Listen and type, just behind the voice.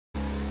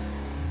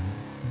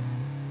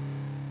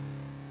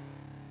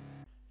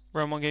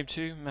Round 1, Game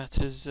 2.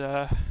 Matt is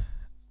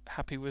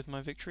happy with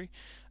my victory.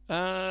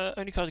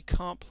 Only card I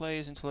can't play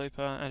is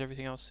Interloper, and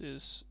everything else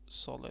is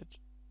solid.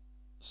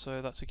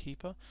 So that's a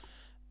keeper.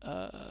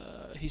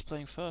 He's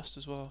playing first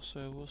as well,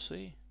 so we'll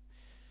see.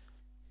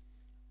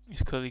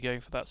 He's clearly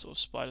going for that sort of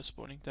spider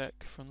spawning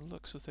deck from the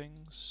looks of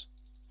things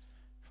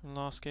from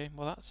last game.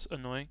 Well, that's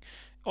annoying.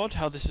 Odd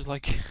how this is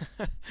like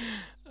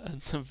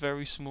a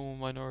very small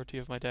minority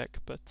of my deck,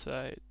 but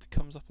it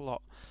comes up a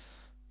lot.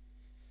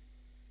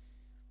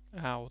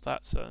 Ow,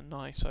 that's a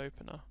nice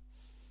opener.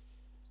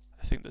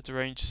 I think the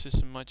deranged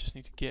system might just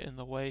need to get in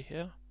the way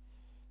here.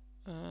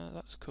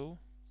 That's cool.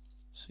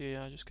 So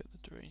yeah, I just get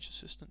the deranged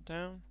assistant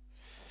down.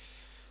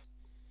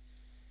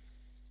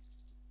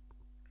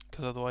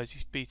 Because otherwise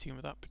he's beating him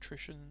with that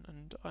patrician,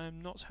 and I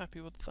am not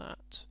happy with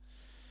that.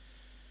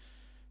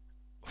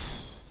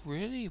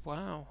 Really?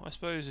 Wow. I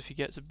suppose if he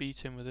gets to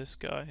beat him with this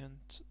guy, and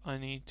I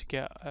need to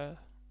get a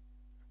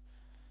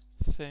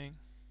thing.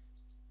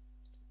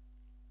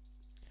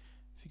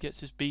 If he gets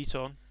his beat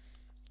on,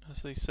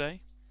 as they say.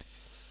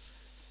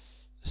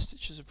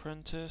 Stitcher's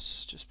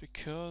Apprentice, just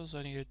because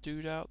I need a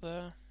dude out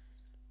there.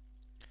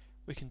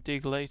 We can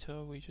dig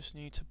later, we just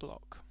need to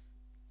block.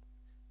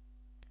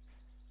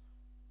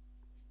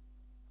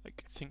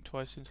 Like, think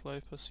twice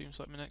Interloper seems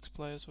like my next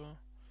play as well.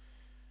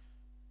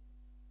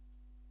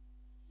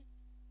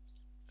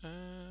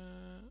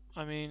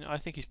 I mean, I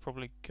think he's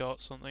probably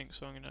got something,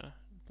 so I'm gonna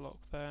block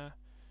there.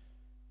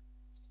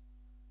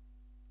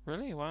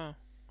 Really? Wow.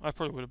 I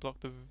probably would have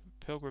blocked the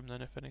Pilgrim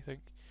then, if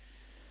anything.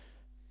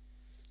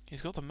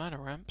 He's got the mana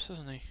ramps,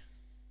 hasn't he?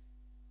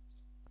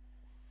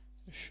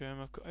 Just show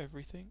him I've got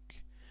everything.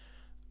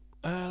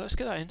 Let's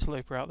get that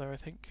Interloper out there, I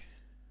think.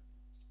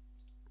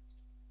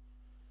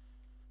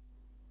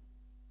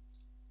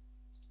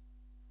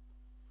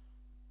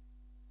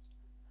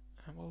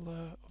 And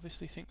we'll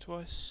obviously think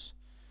twice.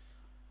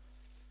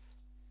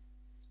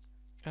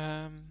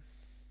 We're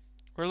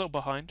a little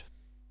behind.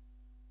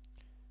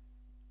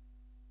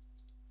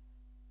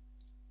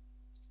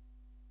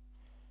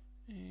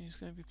 He's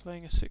going to be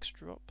playing a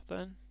 6-drop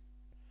then.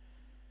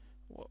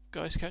 What?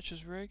 Guys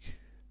catches rig?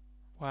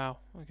 Wow,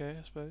 okay,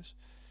 I suppose.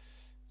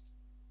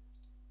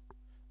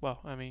 Well,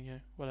 I mean, yeah,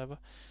 whatever.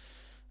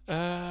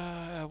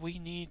 We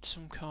need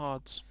some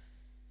cards.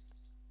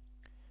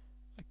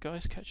 A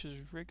Guys catches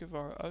rig of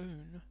our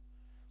own.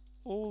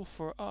 All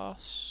for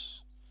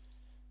us.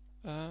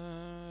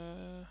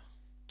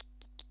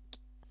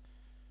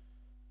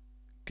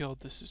 God,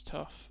 this is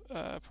tough.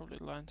 Probably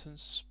Lantern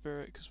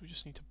Spirit, because we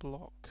just need to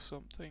block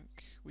something.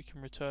 We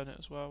can return it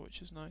as well,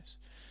 which is nice.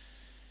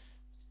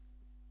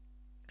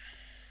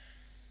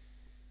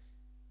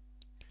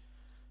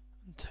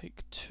 And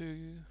take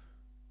 2.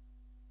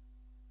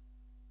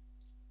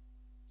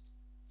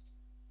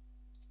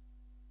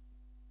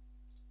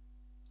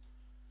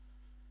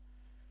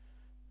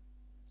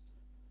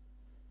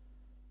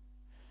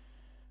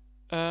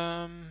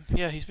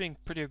 Yeah, he's being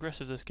pretty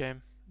aggressive this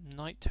game.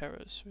 Night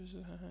Terrors. How do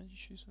you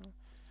choose one?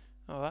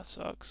 Oh, that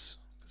sucks.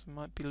 Because we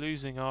might be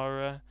losing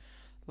our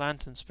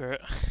Lantern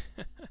Spirit.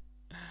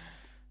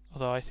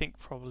 Although I think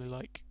probably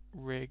like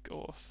Rig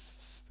or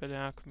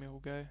Forbidden Alchemy will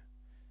go.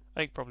 I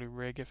think probably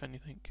Rig, if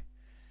anything.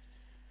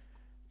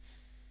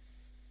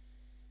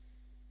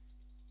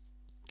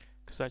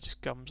 Because that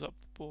just gums up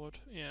the board.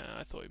 Yeah,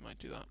 I thought he might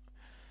do that.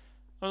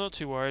 I'm not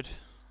too worried.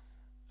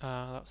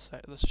 That's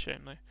a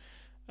shame though.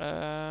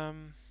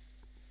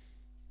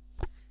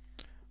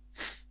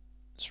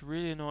 It's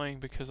really annoying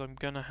because I'm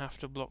gonna have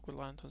to block with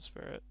Lantern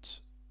Spirit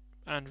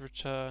and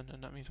return,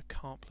 and that means I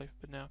can't play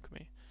Forbidden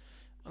Alchemy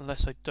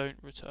unless I don't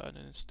return,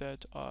 and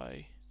instead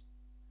I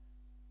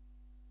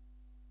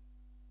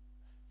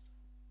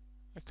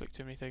click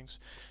too many things.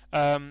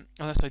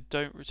 Unless I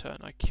don't return,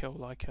 I kill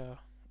like I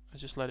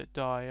just let it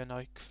die, and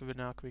I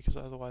Forbidden Alchemy, because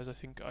otherwise I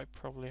think I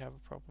probably have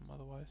a problem.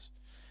 Otherwise,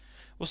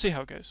 we'll see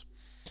how it goes.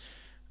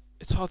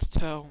 It's hard to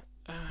tell.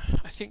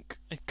 I think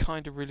I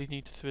kind of really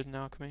need the Forbidden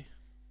Alchemy.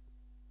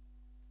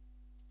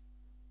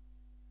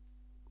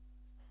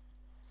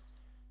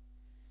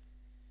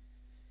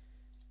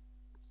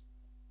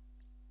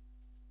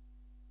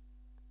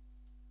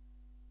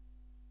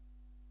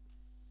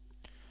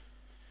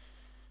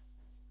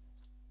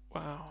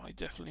 Wow, I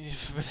definitely need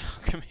Forbidden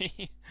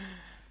Alchemy.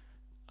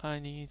 I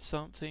need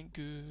something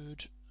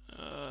good.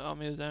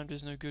 Army of the Damned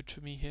is no good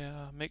for me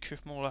here.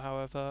 Makeshift Mauler,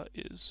 however,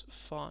 is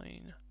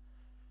fine.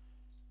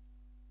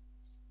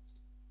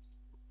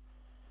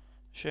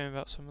 Shame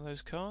about some of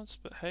those cards,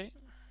 but hey.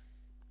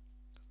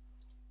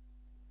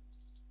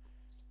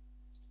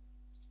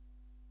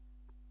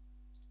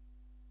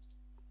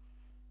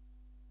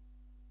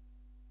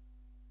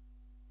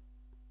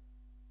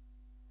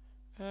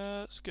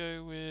 Let's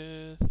go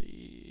with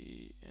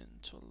the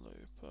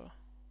Interloper.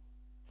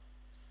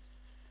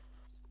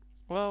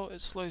 Well,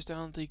 it slows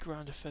down the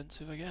ground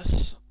offensive, I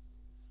guess.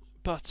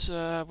 But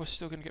we're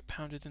still going to get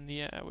pounded in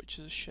the air, which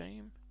is a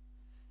shame.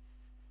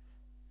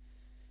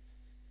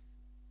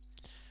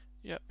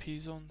 Yep,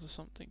 he's on to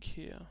something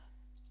here.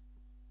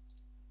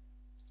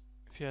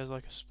 If he has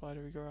like a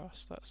spidery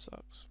grasp, that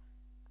sucks.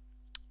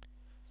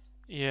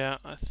 Yeah,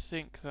 I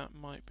think that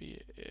might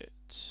be it.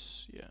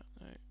 Yeah,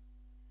 no.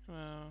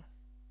 Well,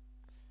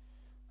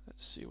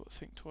 let's see what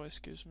Think Twice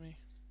gives me.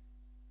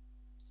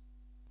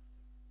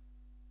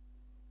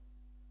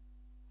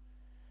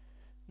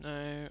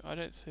 No, I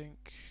don't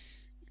think,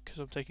 because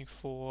I'm taking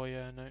 4,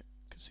 yeah, no,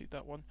 concede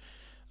that one.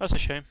 That's a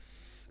shame.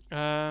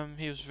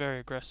 He was very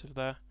aggressive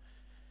there.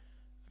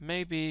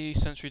 Maybe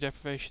sensory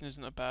deprivation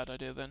isn't a bad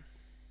idea then,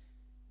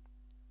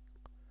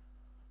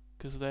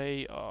 because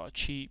they are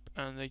cheap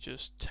and they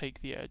just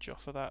take the edge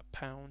off of that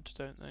pound,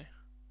 don't they?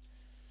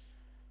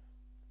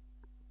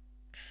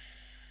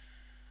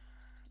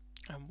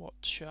 And what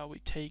shall we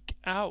take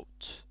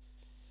out?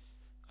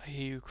 I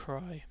hear you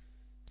cry.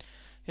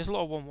 He has a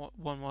lot of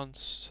 1/1s,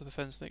 so the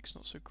Fen Snake's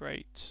not so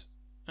great.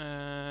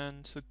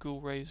 And the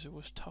Ghoul Razor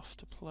was tough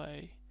to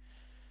play.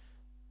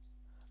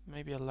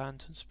 Maybe a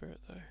Lantern Spirit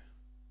though.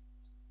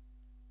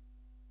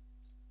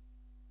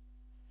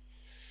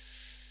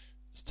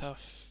 It's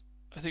tough.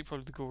 I think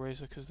probably the Ghoul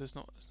Razor because there's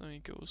not any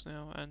ghouls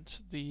now, and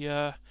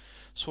the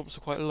swamps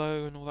are quite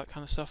low and all that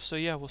kind of stuff. So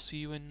yeah, we'll see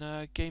you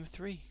in game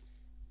 3.